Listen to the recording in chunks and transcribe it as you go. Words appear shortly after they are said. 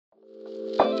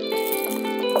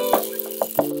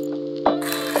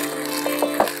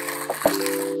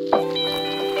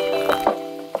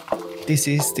This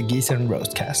is the Geese and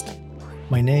Roastcast.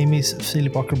 My name is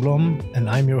Philip Åkerblom and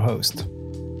I'm your host.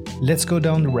 Let's go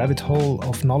down the rabbit hole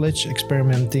of knowledge,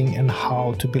 experimenting, and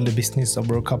how to build a business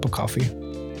over a cup of coffee.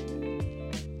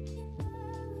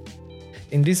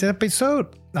 In this episode,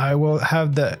 I will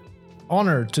have the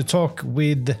honor to talk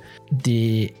with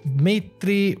the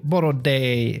Dmitry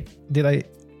Boroday. Did I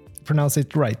pronounce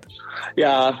it right?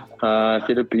 Yeah,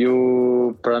 Philip,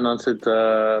 you pronounce it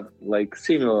like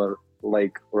similar,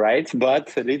 like right,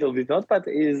 but a little bit not, but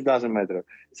it doesn't matter.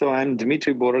 So I'm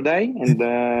Dmitry Boroday, and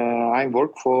I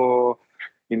work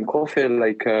in coffee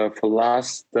for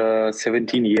last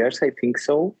 17 years, I think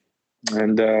so.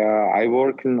 And I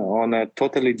work on a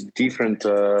totally different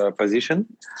position.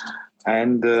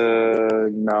 And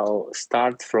now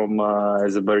start from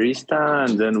as a barista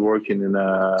and then working in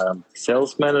a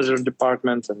sales manager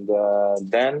department. And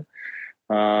then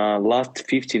last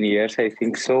 15 years, I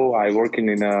think so, I working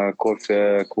in a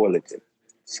coffee quality.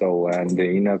 So, and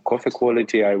in a coffee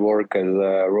quality, I work as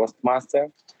a roast master,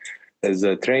 as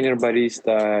a trainer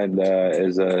barista, and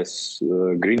as a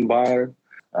green buyer.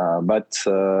 But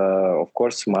of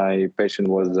course, my passion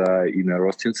was in a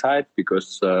roasting side,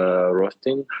 because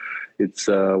roasting, it's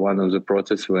one of the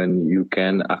process when you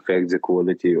can affect the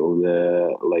quality of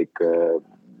the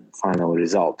final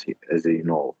result, as you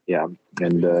know. Yeah,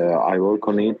 and I work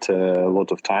on it a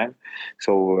lot of time.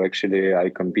 So actually, I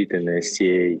compete in a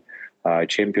CA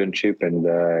championship, and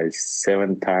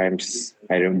 7 times,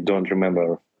 I don't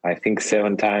remember, I think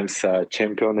 7 times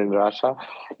champion in Russia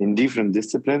in different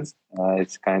disciplines.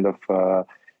 It's kind of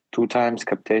 2 times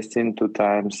cup tasting, 2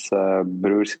 times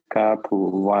Brewers Cup,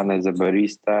 1 as a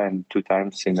barista, and 2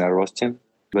 times in a roasting.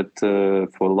 But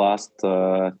for last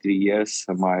 3 years,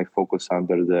 my focus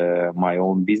under my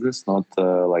own business, not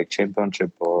like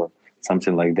championship or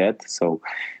something like that. So,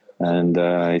 and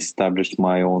I established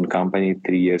my own company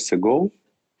 3 years ago,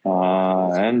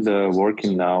 and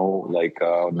working now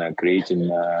on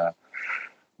creating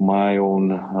my own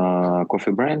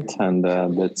coffee brand, and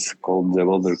that's called the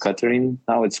Wilder Catering.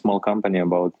 Now it's a small company,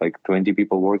 about 20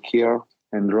 people work here,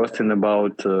 and roasting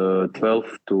about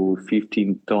 12 to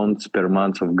 15 tons per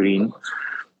month of green.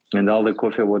 And all the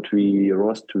coffee what we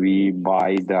roast, we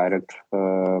buy direct,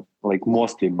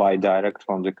 mostly buy direct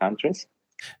from the countries.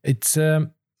 It's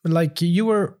like you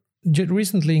were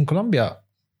recently in Colombia.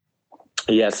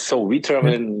 Yes, so we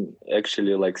travel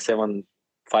actually 7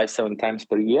 times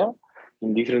per year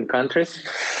in different countries.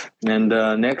 And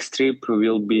next trip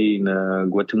will be in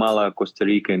Guatemala, Costa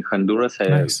Rica, and Honduras.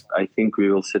 Nice. I think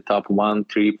we will set up 1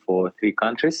 trip for 3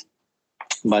 countries.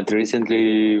 But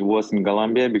recently was in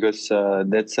Colombia, because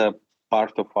that's a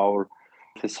part of our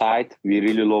site. We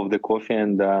really love the coffee,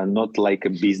 and not like a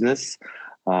business.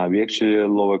 We actually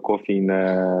love coffee in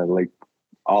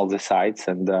all the sites,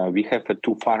 and we have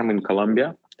 2 farms in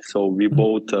Colombia. So we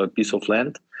bought a piece of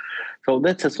land. So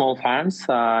that's a small farms.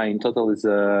 In total is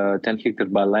 10 hectares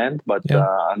by land, but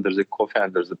under the coffee,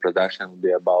 under the production will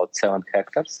be about 7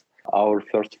 hectares. Our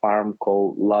first farm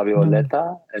called La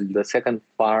Violeta, and the second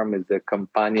farm is the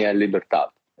Campania Libertad.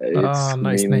 It's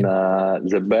nice name.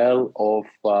 The Bell of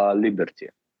Liberty.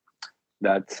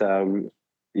 That's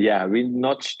we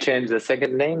not change the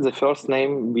second name. The first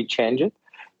name we change it,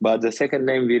 but the second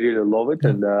name we really love it,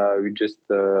 and we just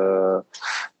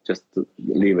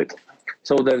leave it.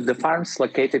 So the farm's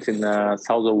located in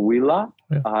south of Huila,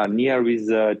 near with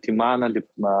Timana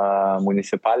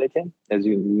municipality, as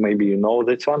maybe you know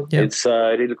that one. Yeah. It's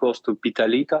really close to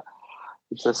Pitalita.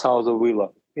 It's the south of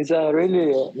Huila. It's a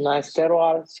really nice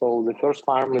terroir. So the first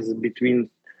farm is between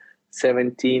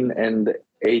 17 and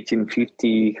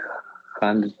 1850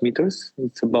 100 meters.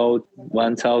 It's about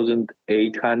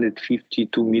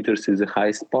 1,852 meters is the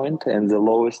highest point, and the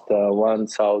lowest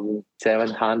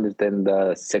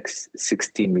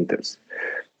 1,716 meters.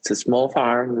 It's a small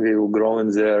farm. We will grow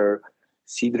in there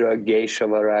Sidra Geisha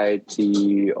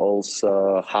variety,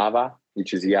 also Java,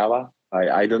 which is Java.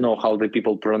 I don't know how the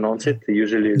people pronounce it.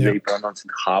 Usually they pronounce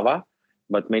it Java,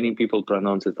 but many people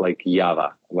pronounce it like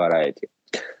Java variety.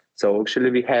 So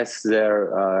actually we have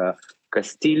there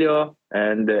Castillo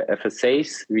and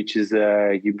FSAs, which is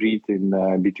a hybrid in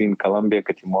between Colombia,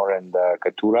 Catimor, and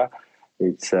Catura.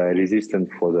 It's resistant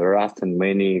for the rust and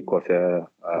many coffee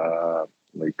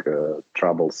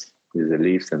troubles with the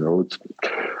leaves and roots.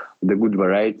 The good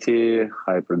variety,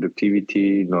 high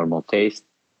productivity, normal taste.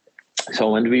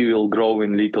 So, and we will grow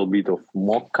in little bit of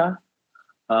Mocha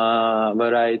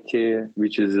variety,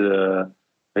 which is a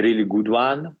really good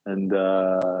one, and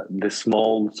the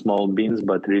small beans,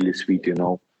 but really sweet,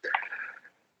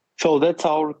 So that's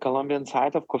our Colombian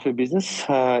side of coffee business.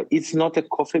 It's not a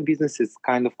coffee business; it's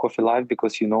kind of coffee life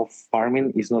because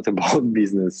farming is not about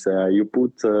business. You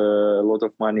put a lot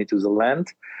of money to the land,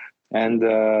 and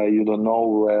you don't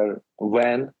know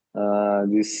when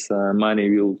this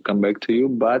money will come back to you.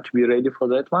 But we're ready for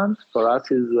that one. For us,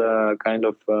 is kind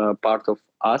of part of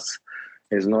us.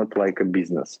 It's not like a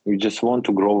business. We just want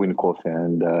to grow in coffee,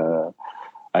 and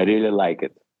I really like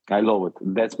it. I love it.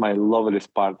 That's my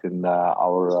loveliest part in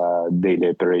our daily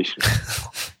operation.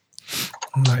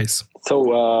 Nice.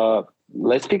 So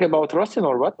let's speak about roasting,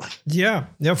 or what? Yeah,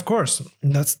 of course.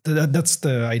 That's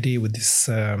the idea with this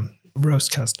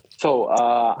roastcast. So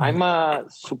I'm a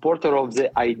supporter of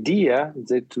the idea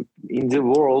that in the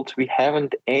world we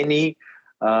haven't any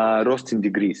roasting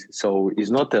degrees. So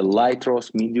it's not a light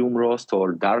roast, medium roast,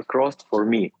 or dark roast for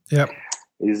me. Yeah,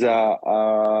 Is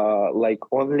like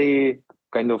only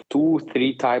kind of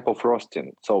 2-3 type of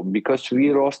roasting. So because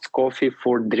we roast coffee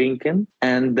for drinking,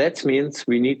 and that means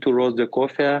we need to roast the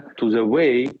coffee to the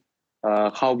way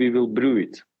how we will brew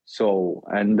it. So,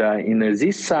 and in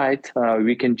this side,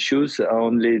 we can choose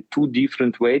only 2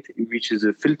 different ways, which is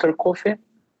a filter coffee,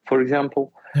 for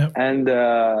example, and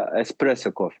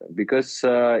espresso coffee, because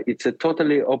it's a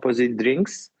totally opposite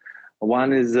drinks.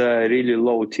 One is really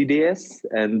low TDS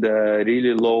and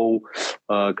really low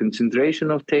concentration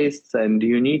of tastes, and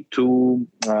you need to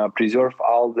preserve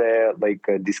all the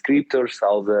descriptors,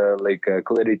 all the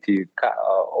clarity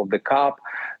of the cup,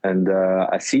 and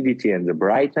acidity and the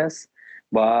brightness.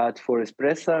 But for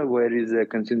espresso, where the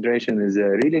concentration is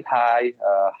really high,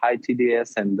 high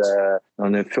TDS, and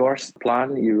on the first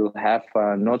plan, you will have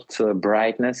not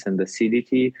brightness and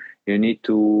acidity. You need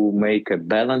to make a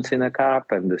balance in a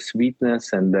cup and the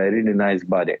sweetness and a really nice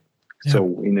body. Yeah.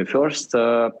 So in the first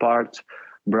part,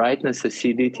 brightness,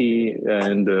 acidity,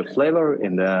 and flavor.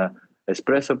 In the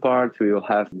espresso part, we will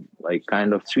have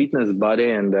kind of sweetness, body,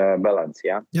 and balance.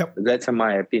 Yeah, that's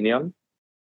my opinion.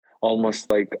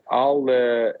 Almost all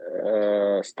the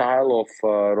style of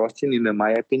roasting, in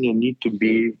my opinion, need to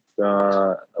be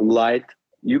light.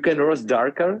 You can roast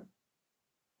darker,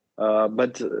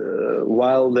 but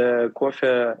while the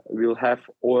coffee will have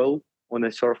oil on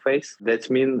the surface, that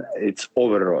means it's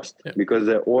over roast, because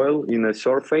the oil in the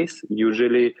surface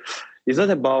usually is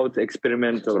not about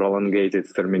experimental or elongated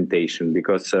fermentation,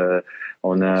 because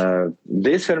on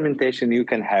this fermentation you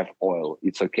can have oil,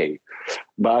 it's okay.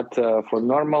 But for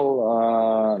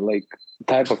normal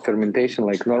type of fermentation,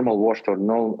 like normal washed or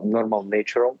normal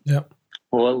natural,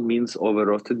 oil means over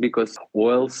roasted, because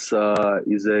oils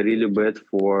is really bad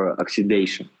for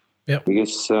oxidation.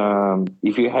 Because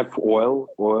if you have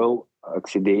oil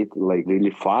oxidate really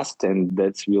fast, and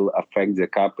that will affect the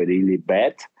cup really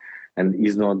bad, and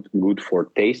is not good for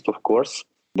taste, of course.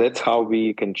 That's how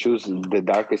we can choose the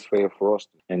darkest way of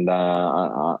roasting. And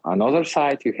on other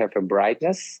side, you have a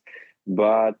brightness,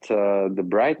 but the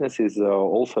brightness is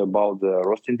also about the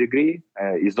roasting degree.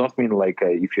 It's not mean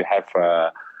if you have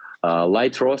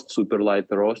light roast, super light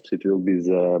roast, it will be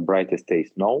the brightest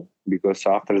taste. No, because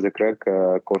after the crack,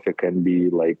 coffee can be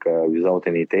without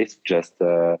any taste, just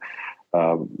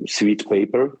sweet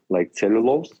paper like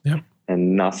cellulose,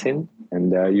 and nothing.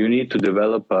 And you need to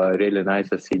develop a really nice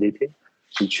acidity,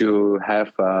 which you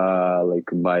have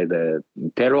by the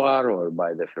terroir or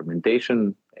by the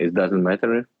fermentation. It doesn't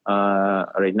matter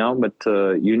right now, but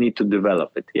you need to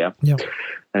develop it.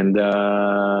 And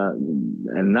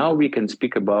now we can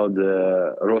speak about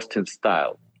the roasting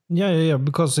style.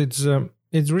 Because it's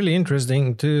really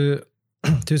interesting to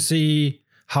see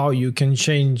how you can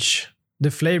change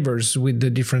the flavors with the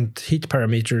different heat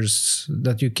parameters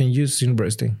that you can use in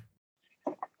roasting.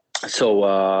 So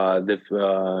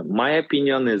my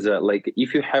opinion is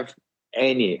if you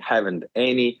haven't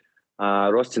any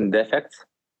roasting defects,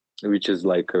 which is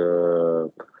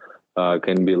can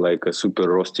be a super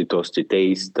roasty toasty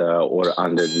taste or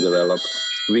underdeveloped,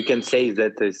 we can say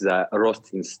that is a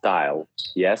roasting style.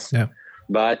 Yes.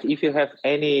 But if you have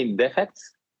any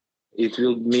defects, it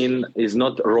will mean is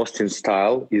not roasting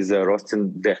style, is a roasting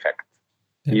defect.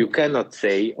 You cannot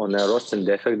say on a roasting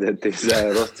defect that is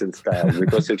a roasting style,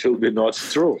 because it will be not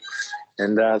true.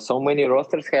 And so many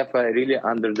roasters have a really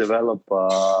underdeveloped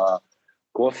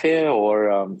coffee or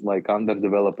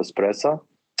underdeveloped espresso.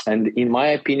 And in my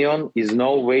opinion, is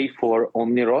no way for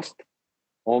omni roast.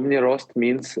 Omni roast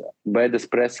means bad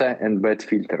espresso and bad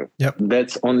filter.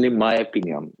 That's only my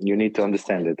opinion. You need to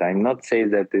understand it. I'm not saying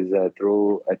that is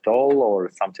true at all or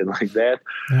something like that.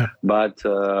 But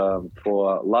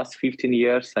for last 15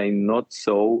 years, I not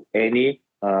saw any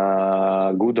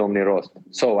good omni roast.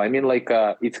 So I mean,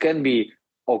 it can be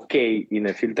okay in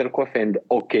a filter coffee and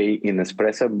okay in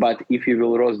espresso. But if you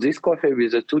will roast this coffee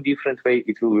with a two different way,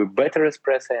 it will be better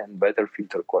espresso and better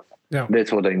filter coffee. Yeah.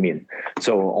 That's what I mean.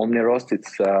 So Omni Roast,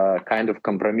 it's kind of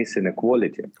compromise in the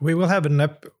quality. We will have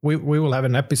we will have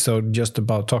an episode just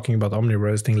about talking about Omni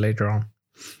roasting later on.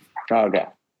 Okay.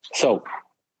 So,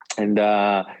 and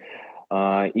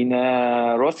in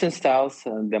roasting styles,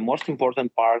 the most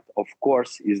important part, of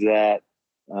course, is the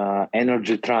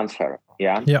energy transfer,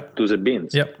 to the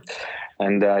beans. Yeah.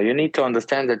 And you need to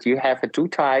understand that you have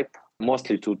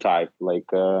mostly two type.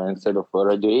 Like instead of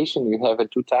radiation, you have a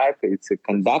two type. It's a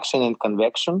conduction and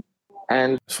convection.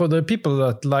 And for the people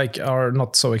that are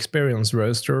not so experienced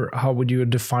roaster, how would you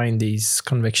define these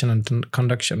convection and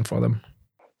conduction for them?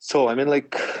 So I mean,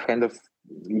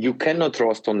 you cannot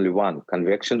roast only one,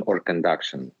 convection or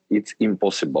conduction. It's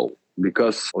impossible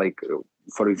because,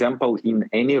 for example, in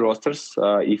any roasters,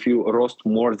 if you roast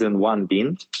more than one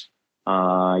bean,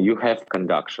 you have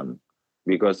conduction,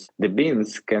 because the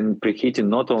beans can preheat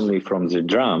not only from the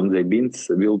drum, the beans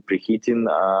will preheat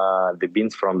the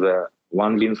beans from the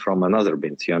one bean from another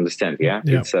beans. You understand? Yeah?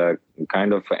 It's a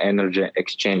kind of energy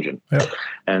exchanging. Yeah.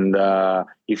 And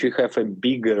if you have a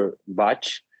bigger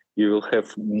batch, you will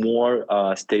have more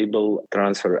stable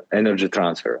energy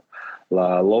transfer.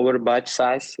 Lower batch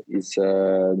size is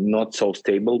not so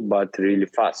stable, but really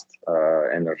fast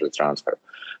energy transfer.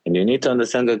 And you need to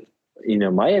understand that,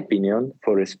 in my opinion,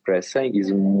 for espresso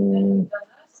is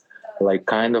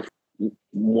kind of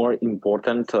more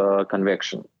important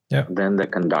convection than the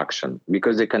conduction,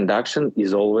 because the conduction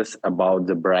is always about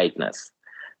the brightness,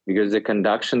 because the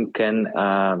conduction can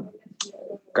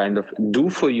kind of do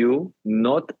for you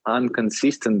not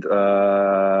inconsistent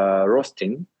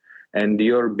roasting, and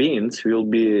your beans will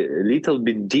be a little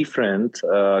bit different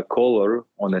color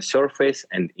on the surface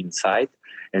and inside.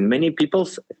 And many people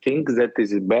think that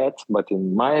this is bad, but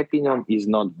in my opinion is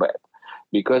not bad,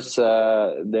 because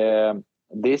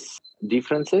these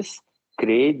differences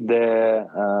create the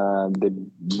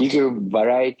bigger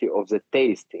variety of the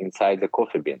taste inside the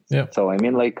coffee beans. Yeah. So I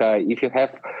mean, if you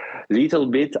have little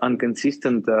bit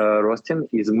inconsistent roasting,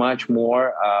 is much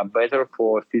more better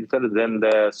for filter than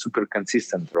the super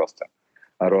consistent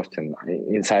roasting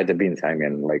inside the beans. I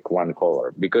mean, one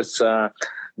color, because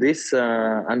this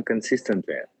inconsistent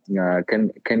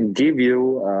can give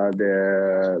you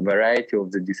the variety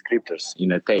of the descriptors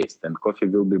in a taste, and coffee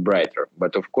will be brighter.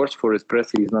 But of course, for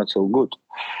espresso, is not so good.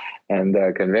 And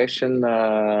convection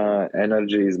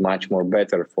energy is much more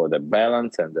better for the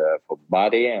balance and for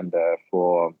body and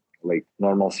for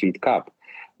normal sweet cup.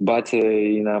 But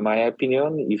in my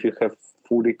opinion, if you have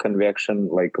fully convection,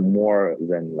 more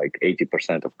than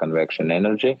 80% of convection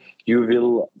energy, you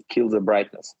will kill the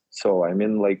brightness. So I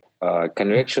mean,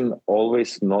 convection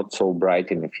always not so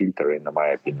bright in a filter, in my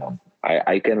opinion.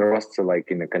 I can roast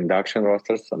in a conduction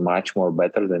roasters much more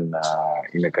better than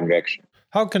in a convection.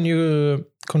 How can you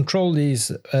control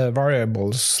these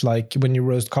variables, like when you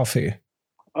roast coffee?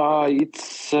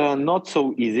 It's not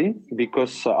so easy,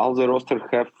 because all the roasters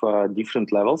have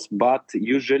different levels, but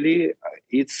usually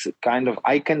it's kind of,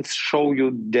 I can show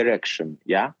you direction.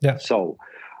 Yeah. So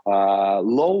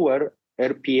lower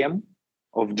RPM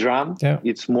of drum,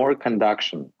 it's more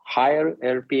conduction. Higher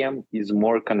RPM is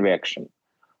more convection.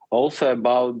 Also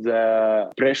about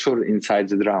the pressure inside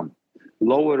the drum.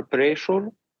 Lower pressure,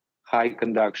 high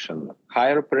conduction.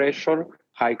 Higher pressure,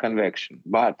 high convection.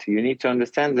 But you need to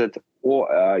understand that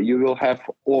you will have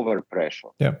over pressure.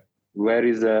 Where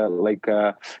is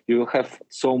you will have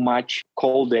so much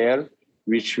cold air,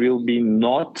 which will be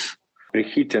not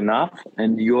preheat enough,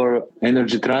 and your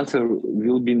energy transfer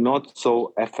will be not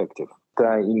so effective.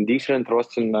 In different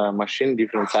roasting machine,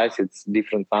 different size, it's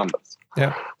different numbers.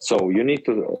 So you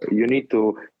need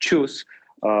to choose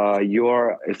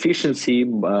your efficiency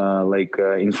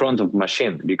in front of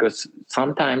machine, because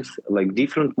sometimes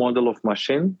different model of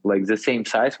machine, the same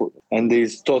size, and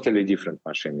is totally different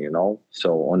machine,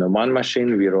 So on a one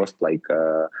machine we roast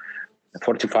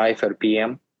 45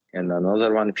 RPM and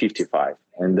another one 55,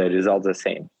 and the result the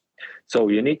same. So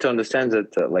you need to understand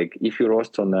that if you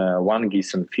roast on one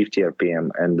Gießen 50 RPM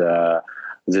and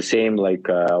the same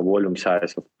volume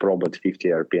size of Probot 50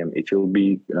 RPM, it will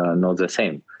be not the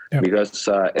same. Because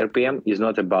RPM is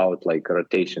not about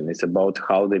rotation. It's about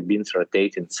how the beans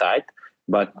rotate inside.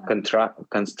 But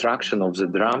construction of the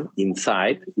drum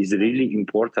inside is really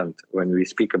important when we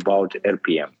speak about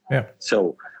RPM.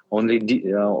 So only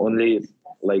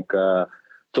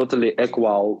totally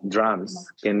equal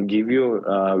drums can give you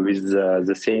with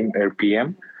the same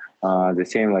RPM, the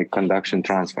same conduction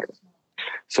transfer.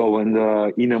 So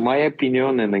in my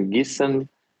opinion, in a Gießen,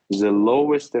 the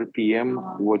lowest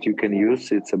RPM what you can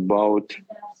use, it's about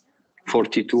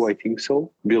 42, I think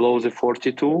so. Below the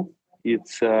 42,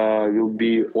 it's will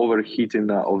be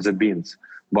overheating of the beans.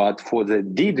 But for the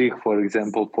Dietrich, for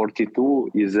example,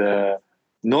 42 is a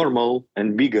normal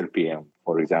and big RPM,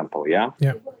 for example, yeah?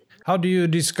 Yeah. How do you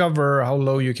discover how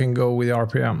low you can go with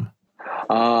RPM?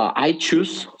 I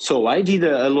choose. So I did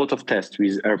a lot of tests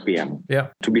with RPM. Yeah.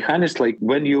 To be honest, like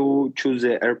when you choose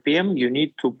the RPM, you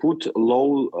need to put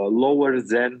lower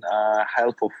than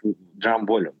half of drum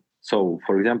volume. So,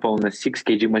 for example, on a 6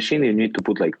 kg machine, you need to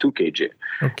put like 2 kg.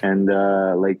 Okay. And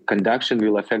like conduction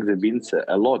will affect the beans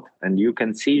a lot, and you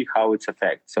can see how it's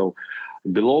affects. So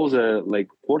below the like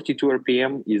 42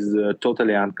 RPM is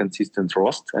totally inconsistent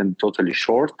roast and totally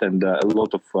short, and a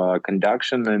lot of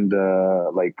conduction, and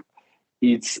like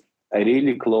it's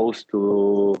really close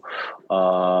to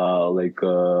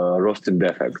roasting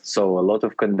defect. So a lot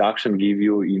of conduction give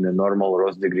you in a normal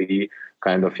roast degree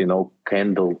kind of,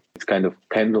 candle. It's kind of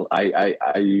candle. I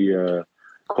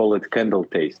call it candle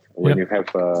taste when you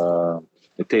have a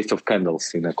taste of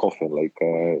candles in a coffee, like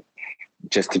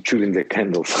just chewing the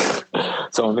candles.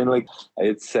 So I mean, like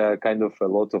it's kind of a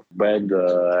lot of bad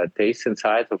taste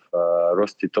inside of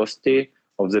roasty toasty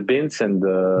of the beans, and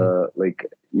like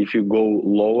if you go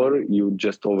lower, you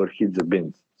just overheat the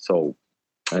beans. So,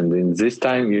 and in this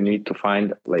time, you need to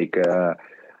find like a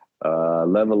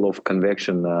level of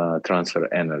convection transfer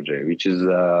energy, which is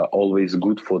always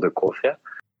good for the coffee.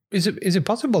 Is it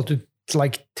possible to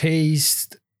like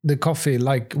taste the coffee,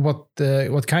 like what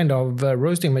kind of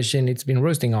roasting machine it's been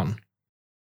roasting on?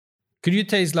 Could you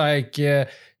taste like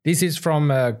this is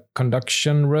from a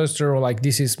conduction roaster, or like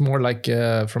this is more like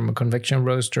from a convection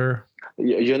roaster?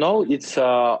 It's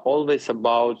always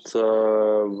about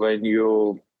when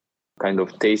you kind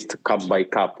of taste cup by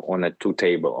cup on a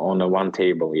one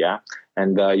table, yeah.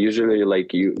 And usually,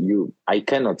 like I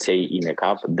cannot say in a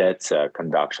cup that's a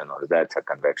conduction or that's a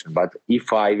convection. But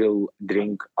if I will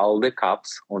drink all the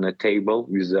cups on a table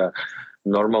with a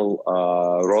normal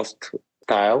roast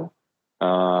style,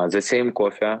 the same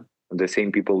coffee, the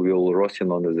same people will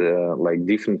roasting on the like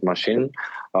different machine,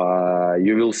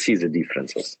 you will see the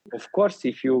differences. Of course,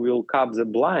 if you will cup the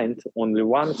blind only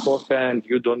one coffee and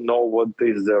you don't know what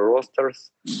is the roast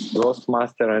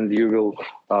master, and you will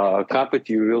cup it,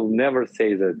 you will never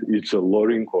say that it's a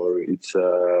Loring or it's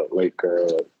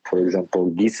for example,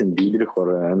 Gis and Dietrich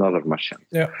or another machine.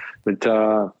 Yeah. But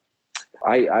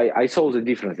I saw the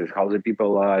differences, how the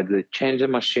people they change the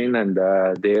machine, and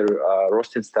their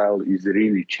roasting style is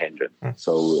really changing.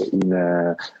 So in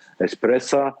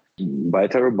espresso,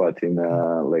 better, but in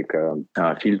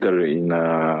filter in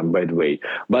a bad way.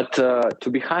 But to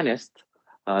be honest,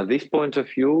 this point of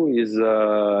view is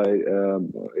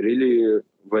really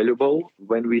valuable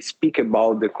when we speak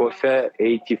about the coffee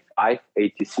 85,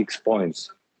 86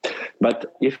 points.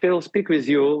 But if I'll speak with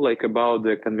you like about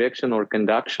the convection or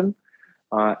conduction,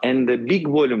 and the big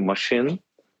volume machine,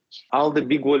 all the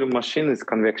big volume machine is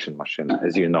convection machine,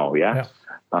 as you know, yeah?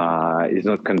 It's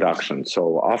not conduction.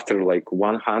 So after like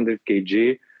 100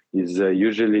 kg is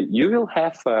usually, you will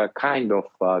have a kind of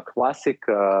classic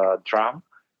drum,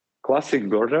 classic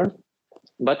burner,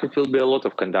 but it will be a lot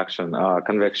of convection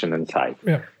inside.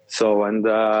 Yeah. So, and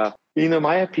in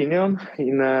my opinion,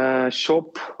 in a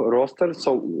shop roaster,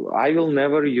 so I will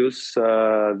never use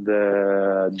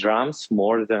the drums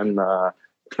more than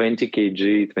 20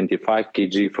 kg, 25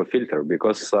 kg for filter,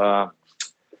 because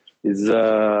it's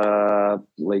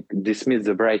like dismiss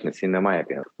the brightness in my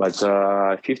opinion. But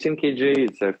 15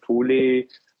 kg is a fully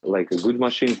like a good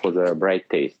machine for the bright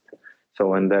taste.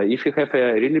 So, and if you have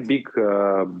a really big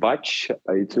batch,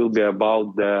 it will be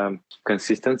about the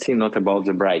consistency, not about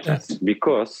the brightness,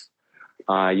 because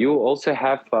you also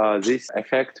have this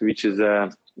effect, which is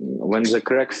when the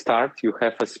crack start, you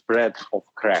have a spread of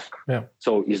crack. Yeah.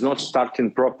 So it's not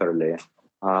starting properly.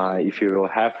 If you will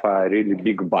have a really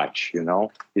big batch,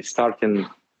 it's starting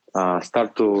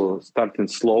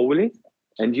slowly,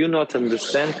 and you not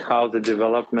understand how the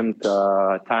development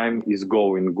time is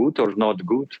going, good or not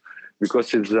good,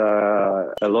 because it's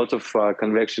a lot of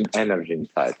convection energy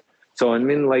inside. So I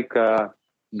mean, like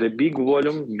the big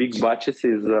volume, big batches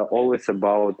is always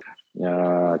about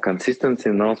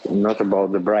consistency, not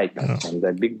about the brightness. And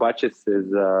the big batches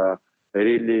is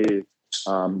really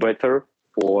better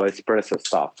for espresso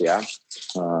stuff, yeah.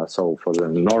 So for the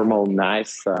normal,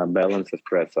 nice, balanced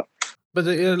espresso. But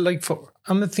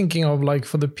I'm thinking of like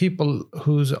for the people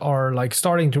who are like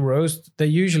starting to roast, they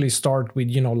usually start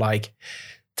with like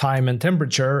time and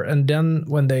temperature, and then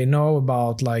when they know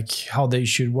about like how they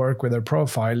should work with their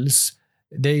profiles,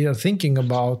 they are thinking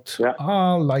about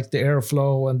like the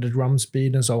airflow and the drum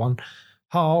speed and so on.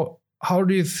 How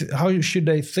do you how should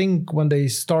they think when they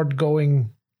start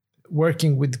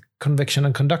working with convection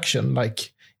and conduction,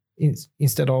 like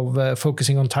instead of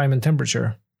focusing on time and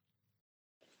temperature?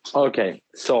 Okay,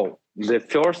 so the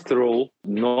first rule,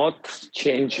 not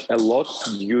change a lot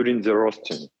during the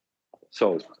roasting.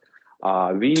 So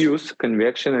we use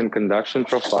convection and conduction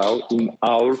profile in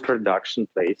our production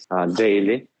place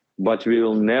daily, but we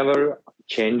will never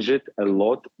change it a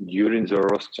lot during the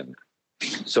roasting.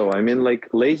 So I mean, like,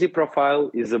 lazy profile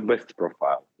is the best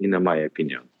profile, in my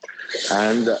opinion.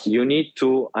 And you need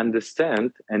to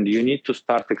understand, and you need to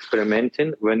start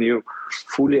experimenting when you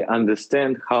fully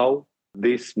understand how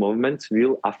these movements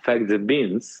will affect the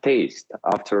beans taste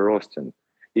after roasting.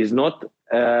 It's not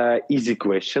an easy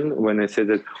question when I say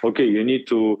that, okay, you need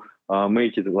to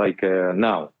make it like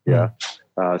now. Yeah.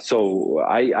 So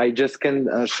I just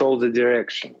can show the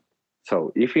direction.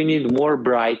 So if you need more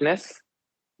brightness,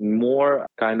 more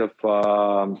kind of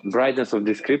brightness of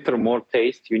descriptor, more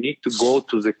taste, you need to go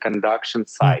to the conduction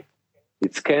side.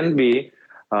 It can be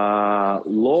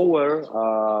lower,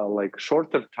 like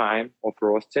shorter time of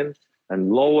roasting and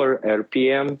lower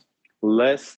RPM,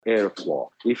 less airflow.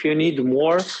 If you need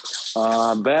more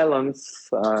balance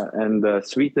and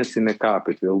sweetness in the cup,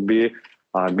 it will be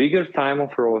a bigger time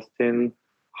of roasting,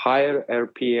 higher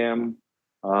RPM,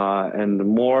 and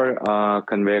more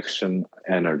convection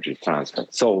energy transfer.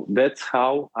 So that's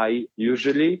how I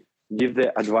usually give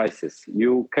the advices.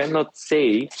 You cannot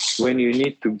say when you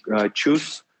need to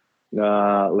choose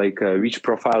which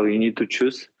profile you need to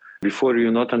choose before you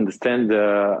not understand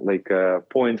the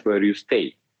point where you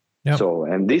stay. Yep. So,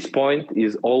 and this point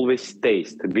is always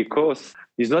taste, because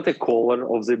it's not a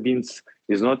color of the beans,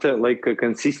 it's not a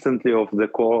consistently of the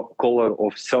color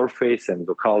of surface and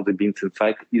how the beans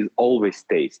inside is always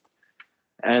taste.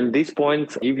 And this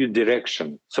point give you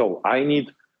direction. So I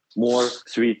need more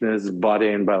sweetness, body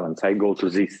and balance. I go to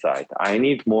this side. I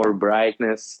need more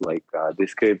brightness, like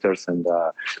descriptors and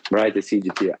bright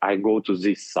acidity. I go to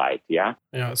this side. Yeah.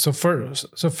 Yeah. So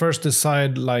first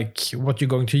decide like what you're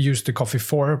going to use the coffee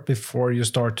for before you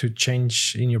start to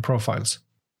change in your profiles.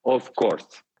 Of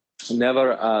course,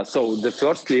 never. So the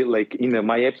firstly, like in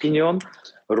my opinion,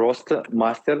 roast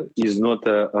master is not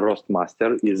a roast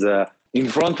master. Is in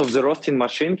front of the roasting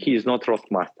machine. He is not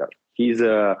roast master. He's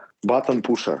a button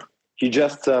pusher. He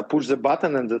just push the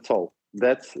button and that's all.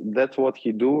 That's what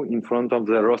he do in front of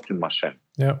the roasting machine.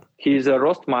 Yeah. He is a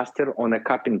roast master on a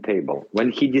cupping table.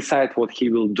 When he decides what he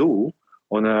will do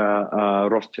on a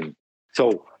roasting.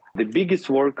 So the biggest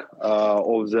work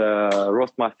of the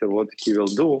roast master, what he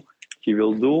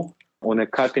will do on a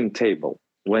cupping table.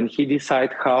 When he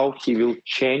decides how he will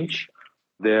change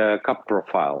the cup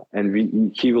profile,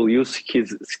 and he will use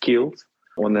his skills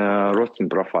on a roasting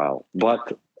profile,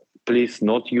 but please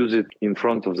not use it in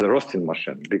front of the roasting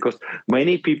machine, because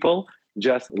many people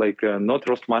just not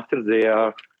roast masters, they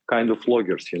are kind of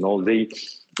loggers, they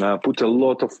put a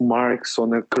lot of marks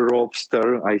on a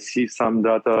cropster. I see some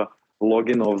data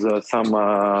logging of some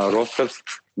roasters.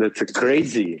 That's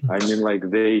crazy. I mean,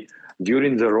 they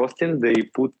during the roasting, they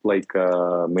put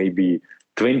maybe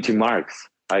 20 marks.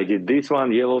 I did this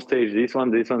one, yellow stage, this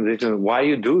one. Why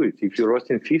you do it? If you're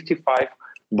roasting 55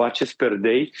 batches per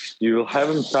day, you will have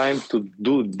time to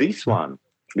do this one,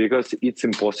 because it's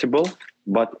impossible,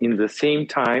 but in the same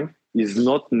time is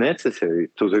not necessary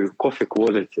to the coffee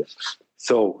quality.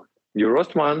 So you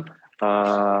roast one,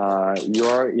 you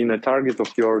are in a target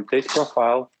of your taste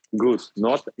profile, good.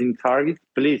 Not in target,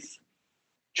 please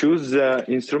choose the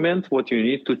instrument what you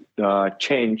need to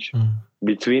change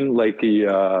between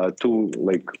to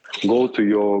go to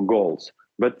your goals.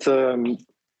 But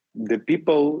the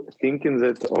people thinking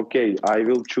that, okay, I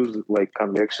will choose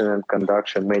convection and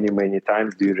conduction many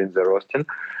times during the roasting,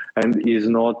 and is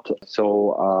not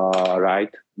so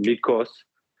right, because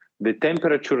the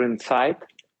temperature inside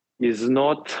is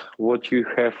not what you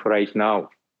have right now.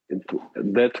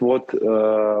 That's what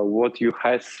you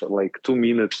has 2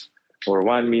 minutes or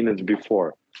 1 minute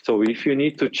before. So if you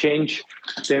need to change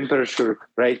temperature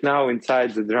right now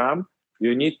inside the drum,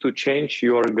 you need to change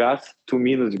your gas 2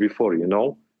 minutes before,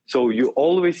 So you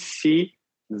always see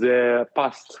the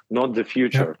past, not the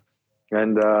future. Yeah.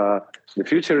 And the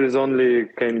future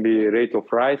can be rate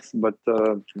of rise, but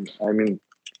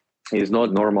it's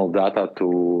not normal data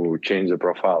to change the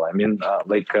profile.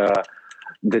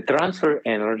 The transfer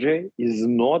energy is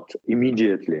not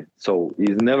immediately. So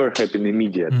it never happen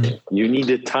immediately. You need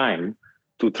a time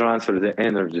to transfer the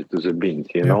energy to the beans,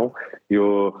 know?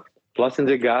 plus in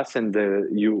the gas, and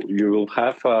you will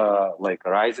have like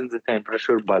rise in the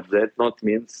temperature, but that not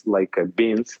means like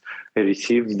beans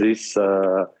receive this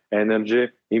energy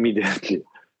immediately.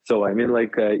 So I mean,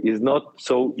 like it's not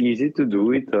so easy to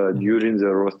do it during the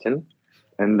roasting,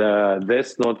 and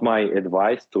that's not my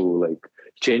advice to like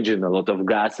changing a lot of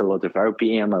gas, a lot of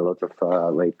RPM, a lot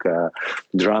of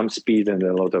drum speed, and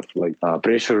a lot of like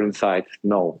pressure inside.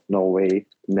 No way,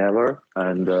 never.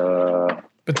 And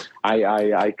But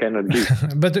I cannot give.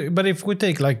 but if we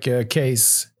take like a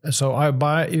case, so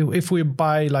if we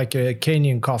buy like a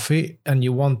Kenyan coffee and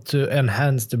you want to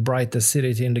enhance the bright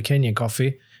acidity in the Kenyan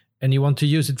coffee and you want to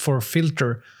use it for a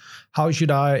filter, how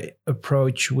should I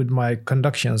approach with my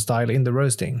conduction style in the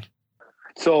roasting?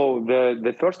 So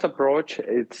the first approach,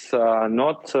 it's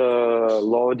not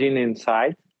loading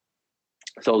inside.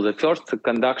 So the first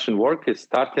conduction work is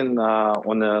starting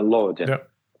on a loading. Yeah.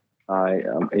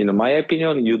 In my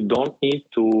opinion, you don't need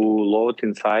to load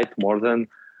inside more than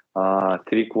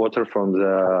 3/4 from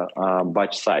the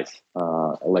batch size,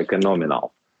 like a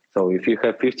nominal. So if you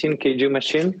have 15 kg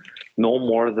machine, no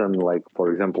more than like,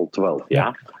 for example, 12.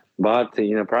 Yeah. But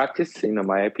in a practice, in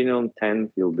my opinion,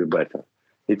 10 will be better.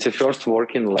 It's a first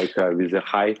working like with a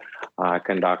high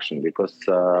conduction, because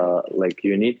like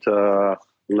you need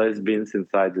less beans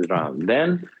inside the drum. Then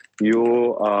you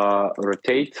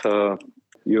rotate.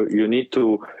 You need to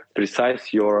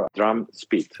precise your drum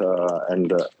speed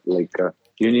and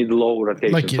you need low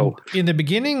rotation. Like in the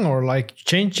beginning, or like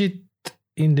change it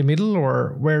in the middle,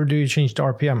 or where do you change the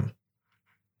RPM?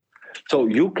 So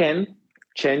you can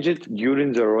change it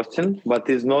during the roasting, but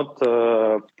it's not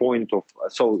point of.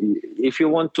 So if you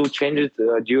want to change it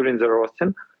during the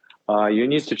roasting, you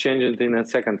need to change it in a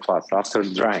second pass after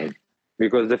drying,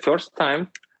 because the first time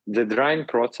the drying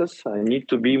process need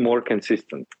to be more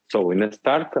consistent. So in the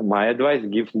start, my advice,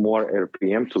 give more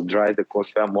RPM to dry the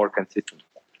coffee more consistent.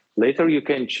 Later you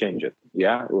can change it,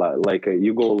 yeah, like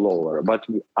you go lower. But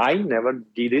I never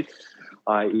did it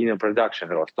in a production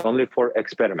roast, only for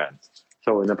experiments.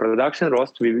 So in a production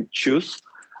roast, we choose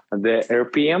the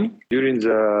RPM. During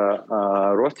the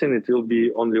roasting, it will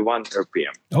be only 1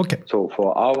 RPM. Okay. So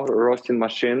for our roasting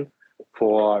machine,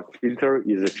 for filter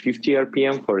is a 50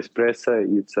 RPM. For espresso,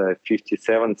 it's a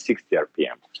 57, 60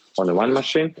 RPM on the one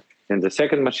machine. And the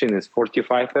second machine is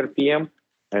 45 RPM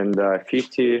and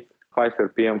 55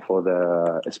 RPM for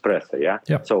the espresso. Yeah.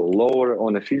 Yep. So lower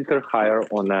on a filter, higher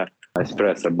on a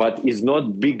espresso, but it's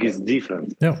not biggest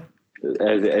difference. Yeah.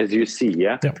 As you see,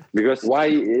 yeah? Yeah. Because why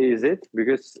is it?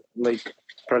 Because like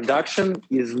production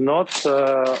is not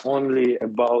only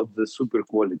about the super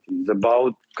quality, it's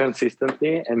about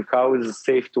consistency and how is it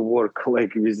safe to work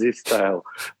like with this style.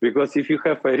 Because if you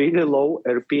have a really low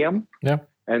RPM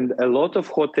and a lot of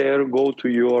hot air go to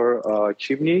your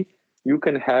chimney, you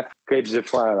can have catch the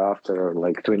fire after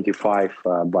like 25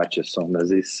 batches on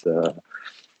this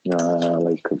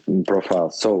like profile.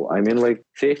 So I mean, like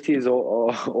safety is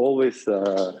always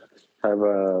have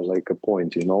a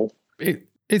point, you know.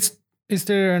 Is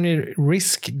there any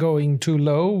risk going too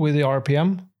low with the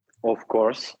RPM? Of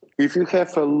course, if you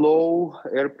have a low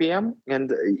RPM,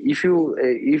 and if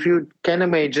you can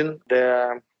imagine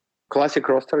the classic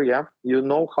roaster, yeah, you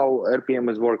know how RPM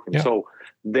is working. Yeah. So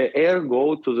the air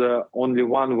go to the only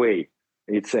one way.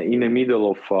 It's in the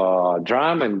middle of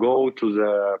drum and go to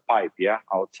the pipe, yeah,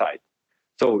 outside.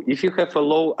 So if you have a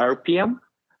low RPM,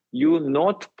 you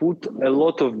not put a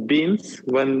lot of beans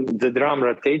when the drum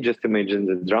rotate. Just imagine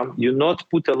the drum. You not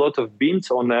put a lot of beans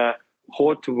on a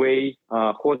hot way,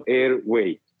 hot air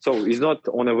way. So it's not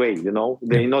on a way, you know.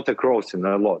 They're not across in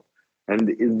a lot. And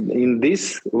in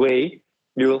this way,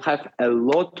 you will have a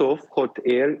lot of hot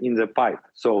air in the pipe.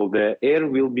 So the air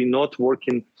will be not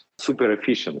working super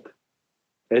efficient.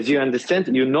 As you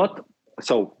understand,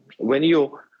 so when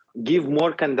you give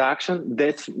more conduction,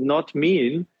 that's not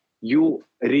mean you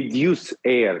reduce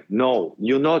air. No,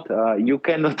 you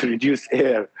cannot reduce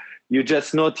air. You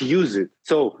just not use it.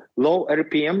 So low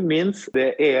RPM means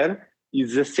the air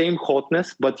is the same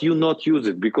hotness, but you not use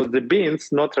it because the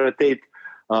beans not rotate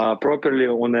properly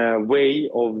on a way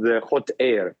of the hot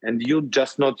air, and you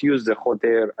just not use the hot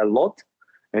air a lot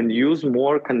and use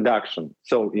more conduction.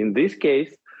 So in this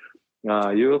case,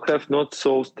 you will have not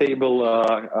so stable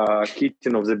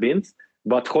heating of the beans,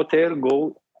 but hot air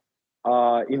go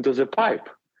into the pipe.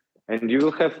 And you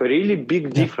will have really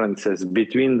big differences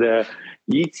between the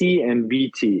ET and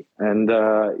BT. And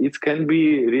it can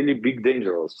be really big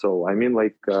dangerous. So, I mean,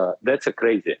 like, that's a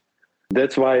crazy.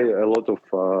 That's why a lot of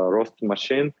roast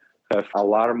machine have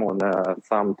alarm on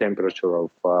some temperature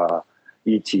of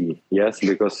ET. Yes,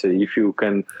 because if you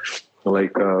can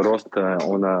like roast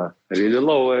on a really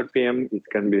low RPM, it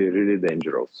can be really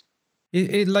dangerous.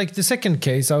 Like the second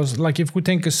case, I was like, if we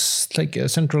take like a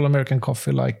Central American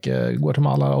coffee, like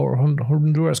Guatemala or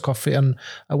Honduras coffee, and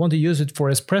I want to use it for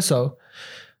espresso,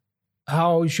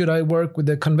 how should I work with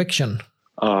the convection?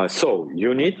 So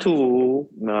you need to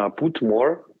put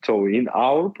more. So in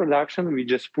our production, we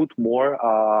just put more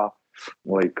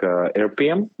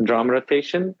RPM, drum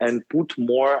rotation, and put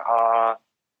more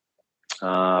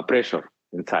pressure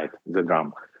inside the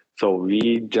drum. So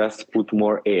we just put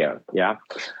more air, yeah.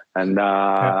 And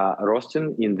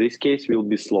roasting in this case will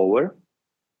be slower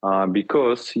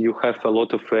because you have a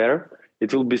lot of air.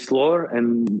 It will be slower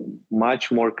and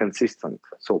much more consistent.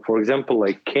 So, for example,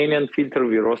 like Kenyan filter,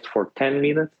 we roast for 10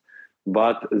 minutes,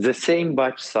 but the same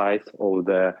batch size of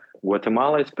the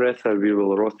Guatemala espresso, we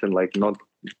will roast in Kenyan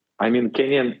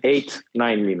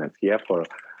 8-9 minutes, yeah, for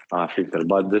filter.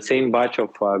 But the same batch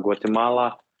of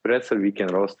Guatemala espresso, we can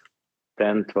roast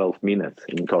 10-12 minutes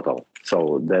in total.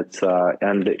 So that's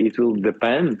and it will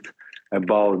depend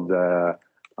about the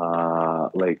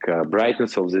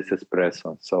brightness of this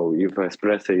espresso. So if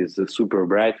espresso is super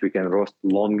bright, we can roast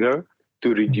longer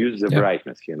to reduce the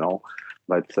brightness,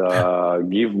 but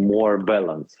give more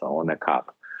balance on a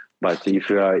cup. But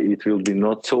if it will be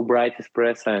not so bright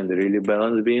espresso and really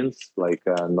balanced beans,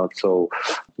 not so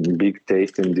big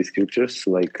taste in descriptors,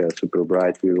 super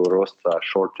bright, we will roast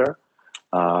shorter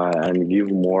and give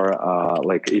more,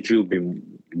 it will be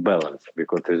balanced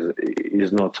because it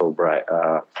is not so bright.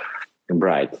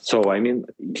 So,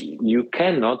 you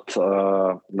cannot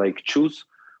choose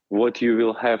what you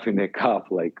will have in a cup.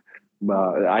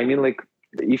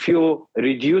 If you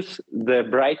reduce the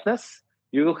brightness,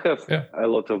 you will have a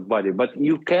lot of body, but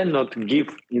you cannot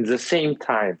give in the same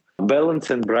time balance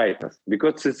and brightness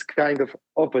because it's kind of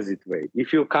opposite way.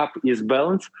 If your cup is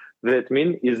balanced, that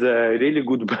means is a really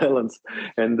good balance,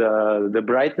 and the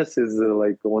brightness is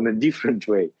on a different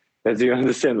way. As you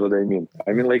understand what I mean.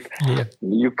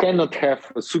 You cannot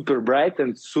have a super bright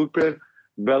and super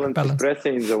balanced espresso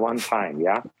in the one time,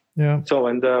 yeah? Yeah. So,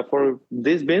 and for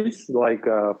these beans,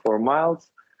 for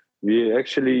miles, we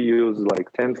actually use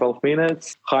 10-12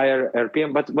 minutes, higher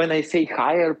RPM. But when I say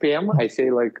higher RPM, I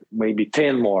say maybe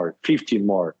 10 more, 15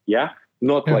 more, yeah?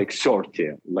 Not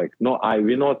 30. I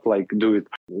will not do it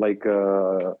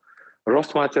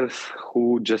roast masters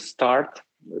who just start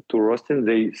to roasting,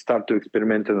 they start to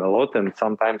experiment a lot, and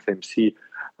sometimes I see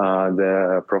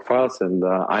the profiles and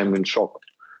I'm in shock.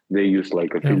 They use a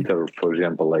filter, for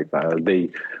example,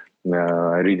 they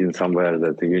reading somewhere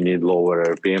that you need lower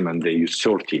RPM and they use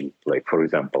 13, for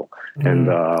example, and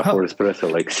for espresso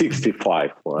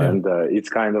 65, and it's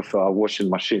kind of a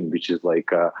washing machine, which is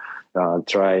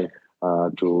try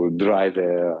to dry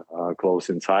the clothes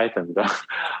inside, and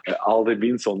all the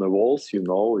beans on the walls,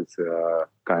 it's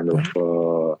kind of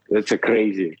it's a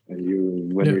crazy, and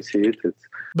you see it, it's.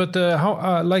 But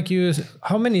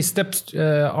how many steps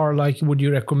are would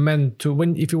you recommend to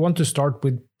if you want to start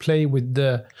with play with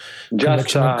the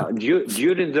just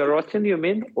during the roasting, you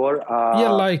mean, or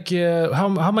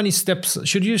how many steps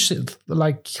should you 5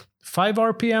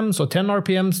 RPMs or 10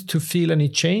 RPMs to feel any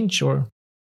change, or?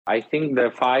 I think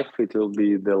the 5, it will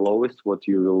be the lowest what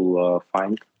you will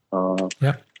find.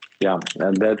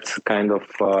 And that's kind of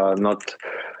not.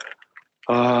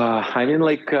 1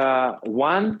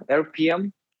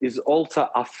 RPM is also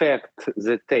affect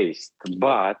the taste,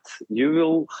 but you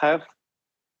will have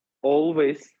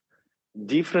always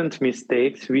different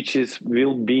mistakes, which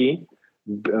will be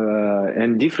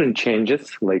and different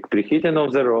changes, like preheating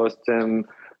of the roast and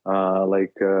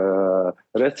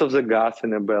rest of the gas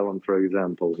in a balance, for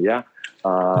example,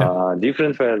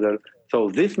 different weather.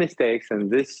 So these mistakes and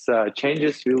these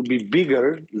changes will be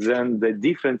bigger than the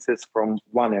differences from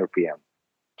 1 RPM.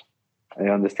 I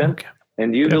understand? Okay.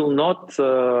 And you will not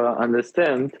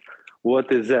understand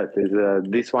what is that. Is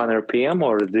this 1 RPM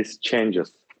or this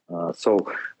changes?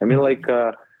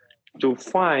 To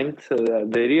find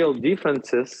the real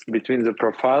differences between the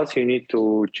profiles, you need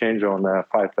to change on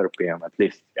 5 RPM at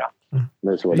least. Yeah,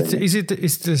 that's what I mean. Is it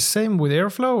the same with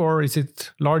airflow, or is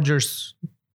it larger?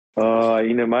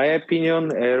 In my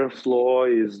opinion, airflow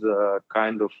is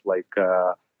kind of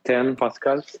 10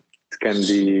 pascals. It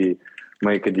can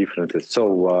make a difference. So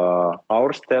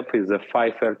our step is a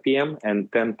 5 RPM and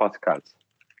 10 pascals.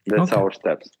 That's our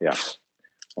steps. Yeah.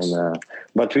 And,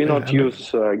 but we not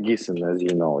use Gießen, as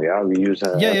you know. Yeah, we use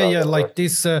like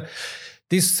this.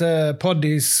 This pod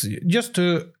is just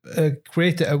to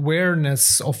create the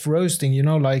awareness of roasting.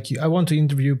 I want to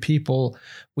interview people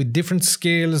with different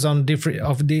skills on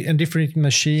different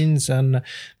machines, and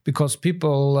because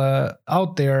people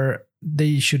out there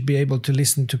they should be able to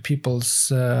listen to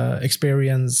people's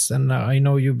experience. And I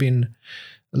know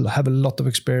have a lot of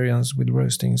experience with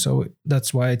roasting, so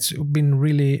that's why it's been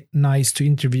really nice to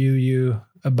interview you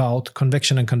about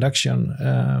convection and conduction.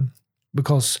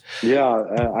 Because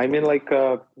I mean, like,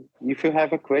 if you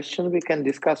have a question, we can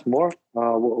discuss more.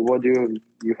 What do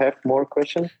you have more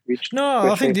questions?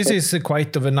 I think this is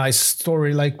quite of a nice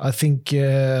story. Like, I think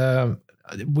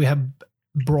we have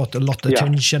brought a lot of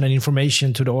attention and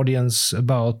information to the audience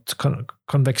about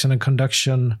convection and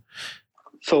conduction.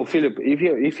 So, Philip,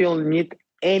 if you need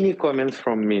any comments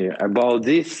from me about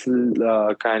this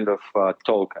kind of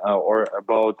talk or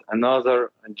about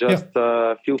another, just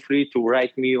feel free to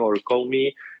write me or call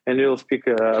me, and we'll speak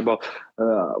about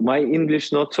my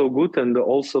English not so good, and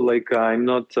also like I'm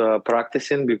not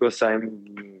practicing because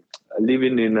I'm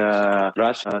living in a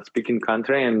Russian speaking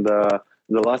country, and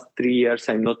the last 3 years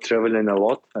I'm not traveling a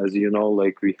lot, as you know,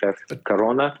 like we have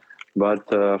Corona. But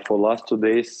for last 2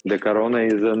 days, the corona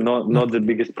is not the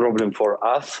biggest problem for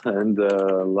us. And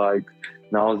like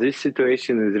now this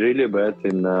situation is really bad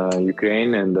in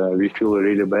Ukraine, and we feel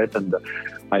really bad. And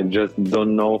I just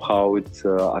don't know how it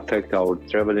affect our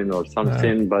traveling or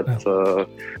something.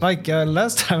 Like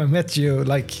last time I met you,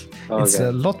 like it's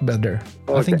a lot better.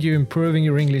 Okay. I think you're improving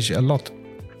your English a lot.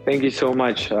 Thank you so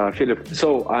much, Philip.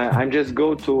 So I'm just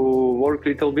go to work a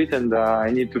little bit, and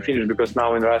I need to finish because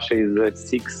now in Russia is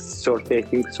 6:30, I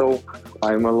think. So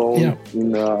I'm alone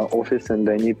in the office, and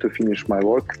I need to finish my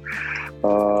work.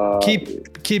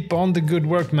 Keep on the good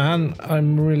work, man.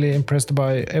 I'm really impressed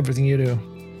by everything you do.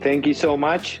 Thank you so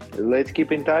much. Let's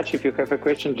keep in touch. If you have a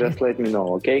question, just let me know,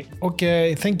 okay?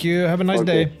 Okay, thank you. Have a nice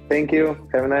day. Thank you.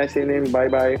 Have a nice evening.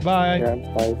 Bye-bye. Bye. Yeah,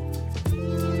 bye.